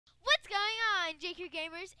fine JKrew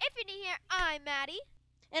Gamers. If you're new here, I'm Maddie.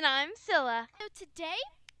 And I'm Scylla. So today,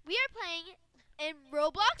 we are playing in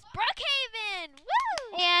Roblox Brookhaven.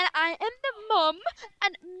 Woo! And I am the mom,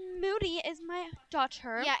 and Moody is my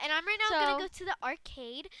daughter. Yeah, and I'm right now going to go to the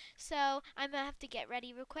arcade, so I'm going to have to get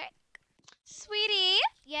ready real quick. Sweetie.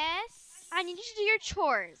 Yes? I need you to do your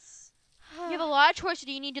chores. You have a lot of chores to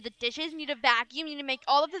do. You need to do the dishes, you need to vacuum, you need to make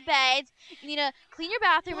all of the beds, you need to clean your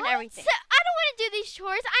bathroom and everything. I don't want to do these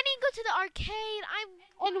chores. I need to go to the arcade.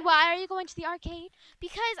 And why are you going to the arcade?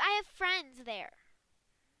 Because I have friends there.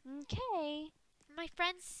 Okay. My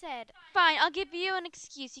friends said. Fine, I'll give you an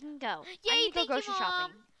excuse. You can go. Yay, I need to go grocery Mom.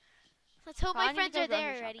 shopping. Let's hope my friends are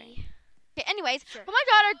there already. Okay, anyways, Sure. when my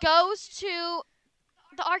daughter goes to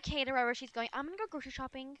the arcade or wherever she's going, I'm going to go grocery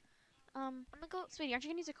shopping. I'm going to go. Sweetie, aren't you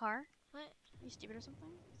going to use a car? What? Are you stupid or something?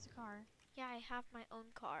 It's a car. Yeah, I have my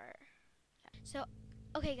own car. So,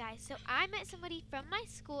 okay guys, so I met somebody from my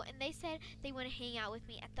school and they said they want to hang out with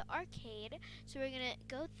me at the arcade. So we're going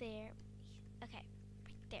to go there. Okay,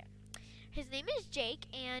 right there. His name is Jake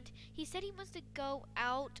and he said he wants to go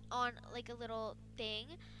out on like a little thing.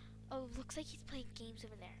 Oh, looks like he's playing games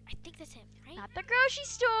over there. I think that's him, right? Not the grocery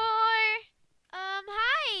store.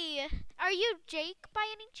 Hi. Are you Jake by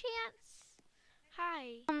any chance?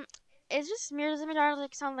 Hi. It's just me. Doesn't my daughter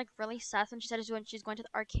sound like really sus when she said she's going to the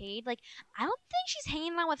arcade? Like, I don't think she's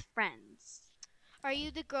hanging out with friends. Are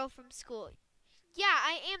you the girl from school? Yeah,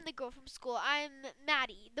 I am the girl from school. I'm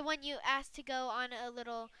Maddie, the one you asked to go on a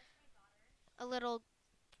little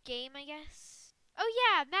game, I guess. Oh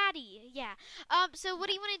yeah, Maddie. Yeah. So what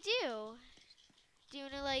do you want to do? Do you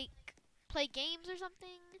want to like play games or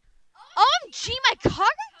something? OMG, my car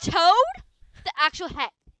got towed? The actual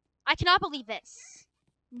heck. I cannot believe this.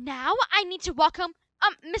 Now I need to welcome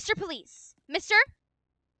Mr. Police. Mister?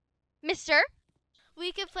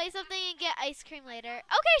 We could play something and get ice cream later.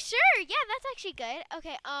 Okay, sure. Yeah, that's actually good.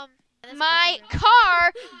 Okay, my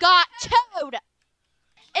car got towed.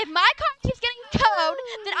 If my car keeps getting towed,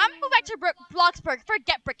 then I'm gonna move back to Bloxburg.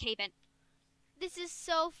 Forget Brookhaven. This is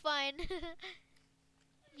so fun.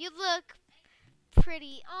 You look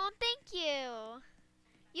pretty. Oh, thank you.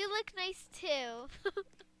 You look nice too.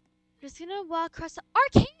 Just gonna walk across the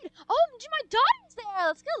arcade. Oh, my daughter's there.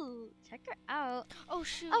 Let's go check her out. Oh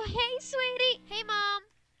shoot. Oh, hey, sweetie. Hey, Mom.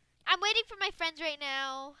 I'm waiting for my friends right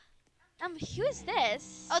now. Who is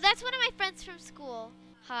this? Oh, that's one of my friends from school.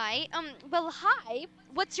 Hi. Well, hi.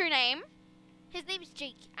 What's your name? His name's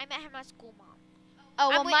Jake. I met him at school, Mom. Oh,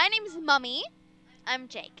 well, my name's Mummy. I'm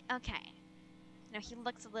Jake. Okay. No, he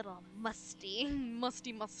looks a little musty.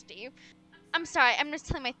 musty. I'm sorry. I'm just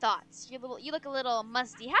telling my thoughts. You look a little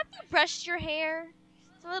musty. Have you brushed your hair?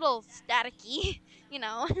 It's a little staticky, you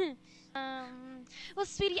know. Well,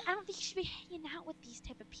 sweetie, I don't think you should be hanging out with these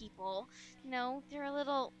type of people. You know, they're a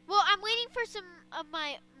little. Well, I'm waiting for some of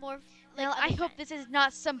my more. Well, I hope this is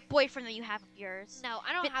not some boyfriend that you have of yours. No,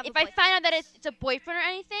 I don't have. If I find out that it's a boyfriend or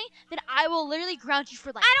anything, then I will literally ground you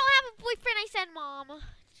for life. I don't have a boyfriend. I said, Mom.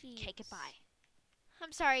 Jeez. Okay, goodbye.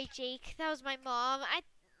 I'm sorry, Jake. That was my mom.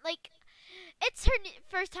 It's her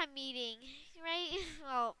first time meeting, right?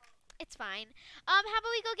 Well, it's fine. How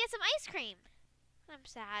about we go get some ice cream? I'm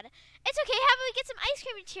sad. It's okay. How about we get some ice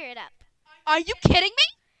cream and cheer it up? Are you kidding me?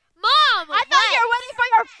 Mom, I thought you were waiting for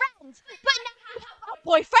your friends, but now you have a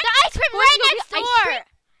boyfriend. The ice cream right next door.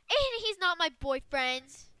 And he's not my boyfriend.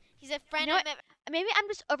 He's a friend. You know what? Maybe I'm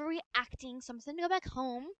just overreacting. So I'm going to go back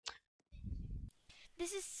home.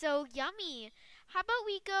 This is so yummy. How about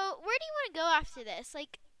we go? Where do you want to go after this?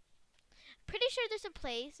 Like, pretty sure there's some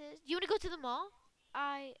places. Do you want to go to the mall?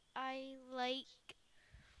 I like.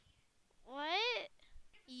 What?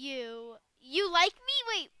 You like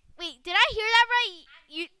me? Wait. Did I hear that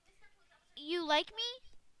right? You like me?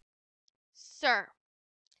 Sir.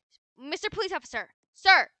 Mr. Police Officer.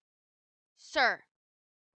 Sir.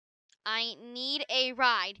 I need a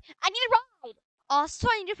ride. Also,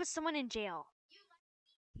 I need to put someone in jail.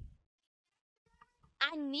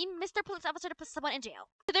 I need Mr. Police Officer to put someone in jail.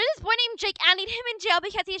 So there's this boy named Jake. I need him in jail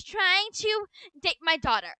because he's trying to date my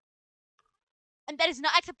daughter. And that is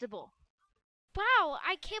not acceptable. Wow,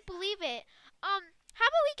 I can't believe it. How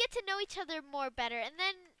about we get to know each other more better and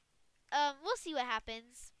then we'll see what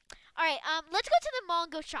happens. All right, let's go to the mall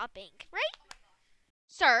and go shopping, right?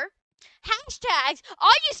 Sir, hashtags.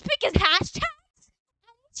 All you speak is hashtags?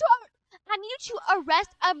 I need you to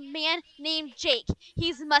arrest a man named Jake.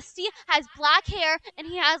 He's musty, has black hair, and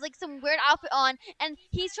he has like some weird outfit on, and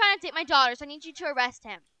he's trying to date my daughter, so I need you to arrest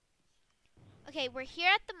him. Okay, we're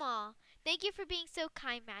here at the mall. Thank you for being so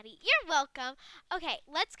kind, Maddie. You're welcome. Okay,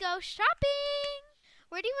 let's go shopping.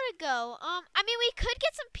 Where do you want to go? I mean, we could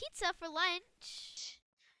get some pizza for lunch.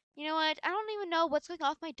 You know what? I don't even know what's going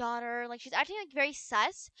on with my daughter. Like, she's acting like very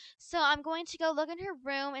sus. So I'm going to go look in her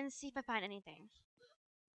room and see if I find anything.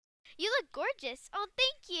 You look gorgeous. Oh,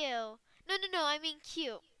 thank you. No, I mean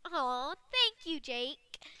cute. Oh, thank you, Jake.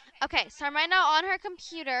 Okay, so I'm right now on her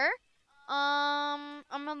computer. I'm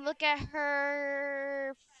gonna look at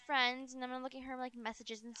her friends and I'm gonna look at her like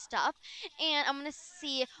messages and stuff, and I'm gonna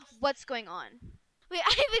see what's going on. Wait,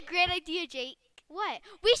 I have a great idea, Jake. What?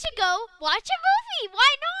 We should go watch a movie.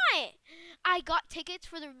 Why not? I got tickets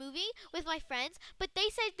for the movie with my friends, but they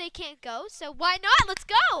said they can't go, so why not? Let's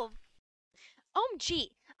go.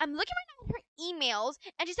 OMG, I'm looking right now at her emails,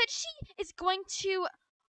 and she said she is going to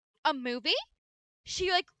a movie. She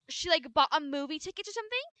bought a movie ticket or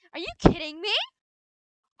something. Are you kidding me?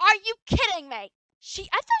 Are you kidding me? I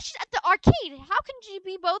thought she's at the arcade. How can she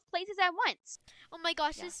be both places at once? Oh my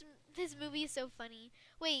gosh, Yeah. this movie is so funny.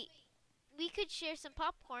 Wait, we could share some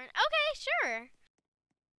popcorn. Okay, sure.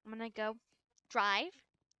 I'm gonna go drive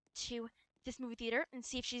to this movie theater and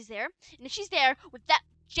see if she's there. And if she's there with that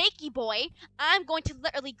Jakey boy, I'm going to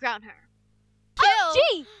literally ground her. Kill.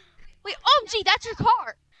 OMG! Wait, OMG, that's her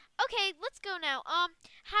car. Okay, let's go now. How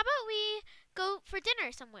about we go for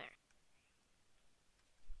dinner somewhere?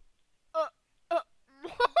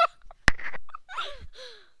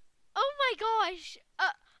 Oh my gosh.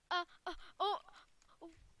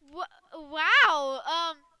 Wow.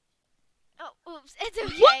 Oops. It's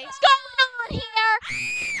okay. What's going on here?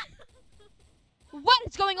 What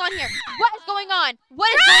is going on here? What is going on?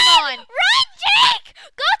 What is going on? Run, Jake!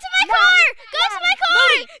 Go to my car! Go to my car!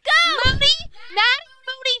 Moody, Go! Moody,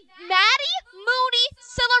 Maddie, Moody,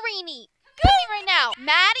 Celerini. Come here right now.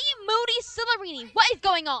 Maddie, Moody, Celerini. What is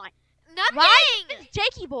going on? Nothing! Why are you with this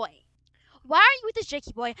Jakey boy? Why are you with this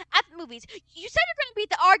Jakey boy at the movies? You said you're going to be at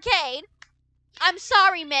the arcade. I'm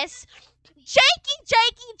sorry, miss.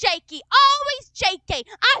 Jakey. Always Jakey.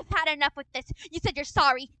 I've had enough with this. You said you're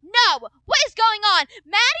sorry. No. What is going on?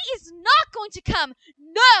 Maddie is not going to come.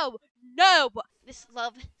 No. This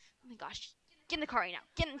love. Oh my gosh. Get in the car right now.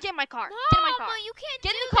 Get in my car. Get in my car. Mama, you can't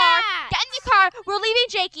Get in do the car. that. Get in the car. We're leaving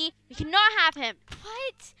Jakey. We cannot have him.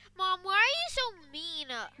 What? Mom, why are you so mean?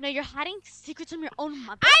 No, you're hiding secrets from your own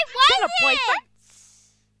mother. I Got a wasn't! boyfriend?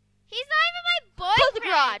 He's not even my boyfriend. Close the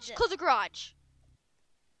garage. Close the garage.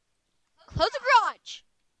 Close the garage.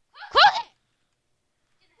 Close it.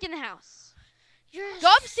 Get in the house. You're Go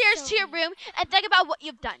upstairs so to your mean. room and think about what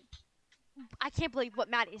you've done. I can't believe what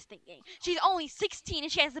Maddie is thinking. She's only 16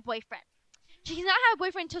 and she has a boyfriend. She cannot have a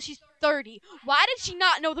boyfriend until she's 30. Why did she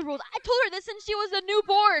not know the rules? I told her this since she was a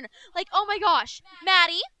newborn. Like, oh my gosh.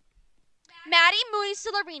 Maddie, Moody,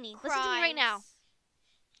 Celerini. Listen to me right now. Christ.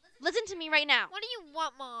 Listen to me right now. What do you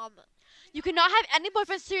want, Mom? You cannot have any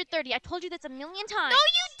boyfriends till you're 30. I told you this a million times. No,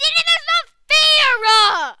 you didn't. That's not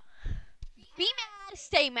fair. Be mad,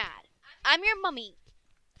 stay mad. I'm your mummy.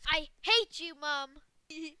 I hate you, Mom.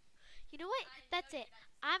 You know what? That's it.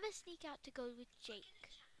 I'm going to sneak out to go with Jake.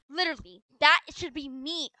 Literally, that should be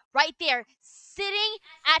me right there, sitting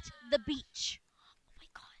at the beach. Oh my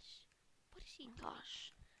gosh. What is she doing?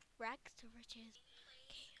 Gosh. Rags to riches.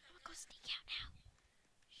 Okay, I'm going to go sneak out now.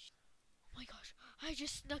 Oh my gosh. I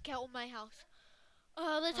just snuck out of my house.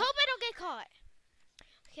 Let's hope I don't get caught.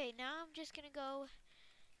 Okay, now I'm just going to go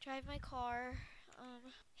drive my car.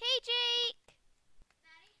 Hey, Jake.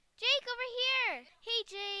 Jake, over here. Hey,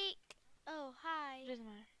 Jake. Oh, hi. It doesn't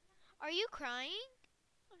matter. Are you crying?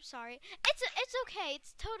 I'm sorry. It's okay.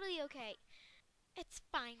 It's totally okay. It's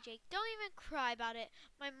fine, Jake. Don't even cry about it.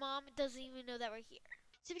 My mom doesn't even know that we're here.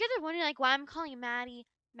 So if you guys are wondering like why I'm calling Maddie,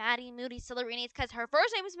 Moody, Celerini, it's because her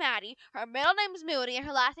first name is Maddie, her middle name is Moody, and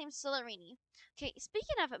her last name is Celerini. Okay,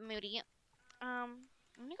 speaking of Moody, I'm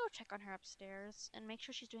gonna go check on her upstairs and make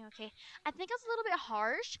sure she's doing okay. I think it's a little bit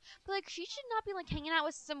harsh, but like she should not be like hanging out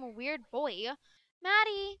with some weird boy.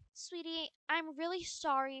 Maddie, sweetie, I'm really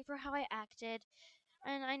sorry for how I acted.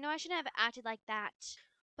 And I know I shouldn't have acted like that.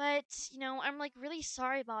 But, you know, I'm like really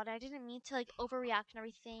sorry about it. I didn't mean to like overreact and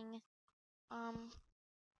everything.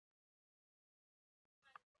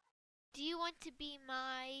 Do you want to be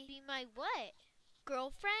my what?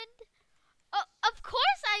 Girlfriend? Oh, of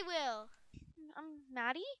course I will.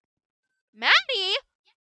 Maddie? Maddie?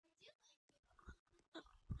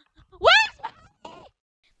 What?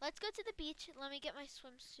 Let's go to the beach. Let me get my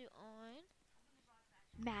swimsuit on.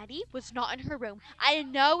 Maddie was not in her room. I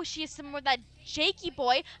know she is somewhere with that Jakey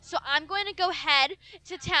boy, so I'm going to go head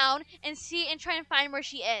to town and see and try and find where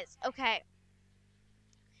she is. Okay.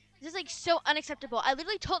 This is like so unacceptable. I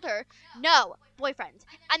literally told her, no, boyfriend.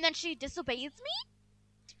 And then she disobeys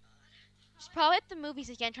me? She's probably at the movies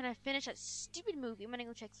again trying to finish that stupid movie. I'm going to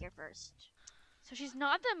go check here first. So she's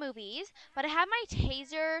not at the movies, but I have my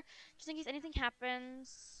taser just in case anything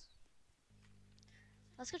happens.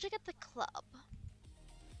 Let's go check out the club.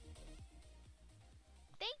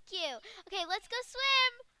 Thank you. Okay, let's go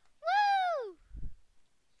swim. Woo!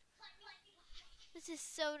 This is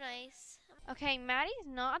so nice. Okay, Maddie's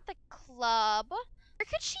not at the club. Where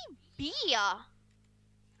could she be? Yeah,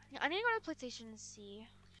 I need to go to the PlayStation and see.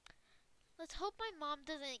 Let's hope my mom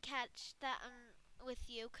doesn't catch that with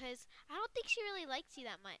you, because I don't think she really likes you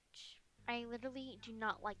that much. I literally do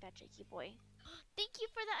not like that Jakey boy. Thank you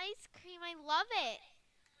for the ice cream. I love it.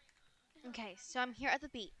 Okay, so I'm here at the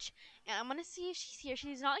beach, and I'm gonna see if she's here.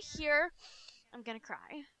 She's not here. I'm gonna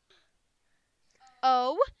cry.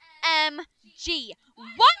 OMG.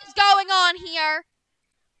 What is going on here?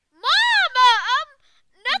 Mama,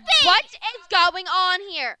 nothing. What is going on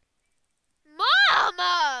here?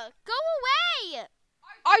 Mama, go away.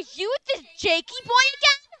 Are you this Jakey boy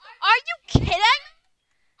again? Are you kidding?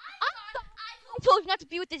 I told you not to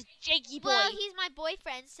be with this Jakey boy. Well, he's my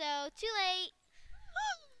boyfriend, so too late.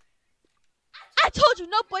 I told you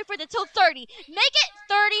no boyfriend until 30. Make it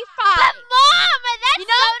 35. But Mama, that's You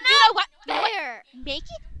know what? fair. Make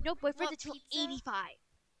it no boyfriend Want until pizza? 85.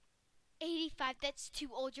 85, that's too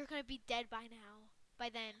old. You're going to be dead by now. By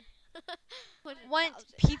then. Want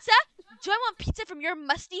 100,000. pizza? Do I want pizza from your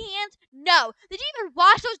musty hands? No. Did you even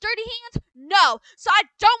wash those dirty hands? No. So I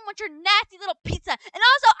don't want your nasty little pizza. And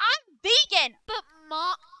also, I'm vegan. But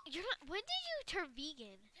Mom, you're not. When did you turn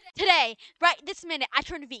vegan? Today, right this minute, I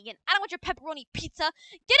turned vegan. I don't want your pepperoni pizza.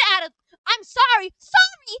 Get it out of. I'm sorry.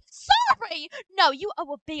 Sorry. No, you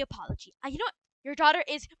owe a big apology. You know what? Your daughter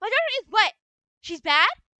is. My daughter is what? She's bad?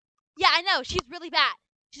 Yeah, I know. She's really bad.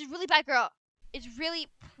 She's a really bad girl. It's really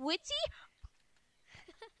pretty.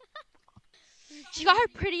 She got her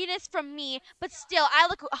prettiness from me, but still, I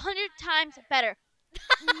look 100 times better.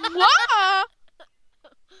 Mwah!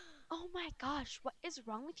 Oh my gosh, what is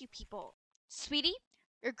wrong with you people? Sweetie,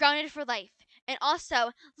 you're grounded for life. And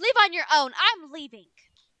also, live on your own. I'm leaving.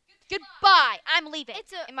 Goodbye. I'm leaving.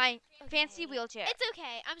 In my fancy wheelchair. It's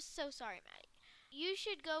okay. I'm so sorry, Maddie. You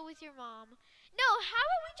should go with your mom. No, how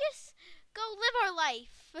about we just go live our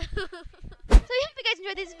life? So I hope you guys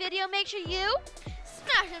enjoyed this video. Make sure you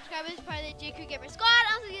smash subscribe as part of the JKrew Gamer Squad.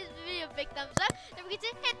 Also give this video a big thumbs up. Don't forget to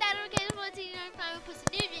hit that notification bell to see you next time we post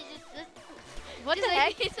a new video. What the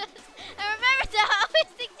heck? And remember to always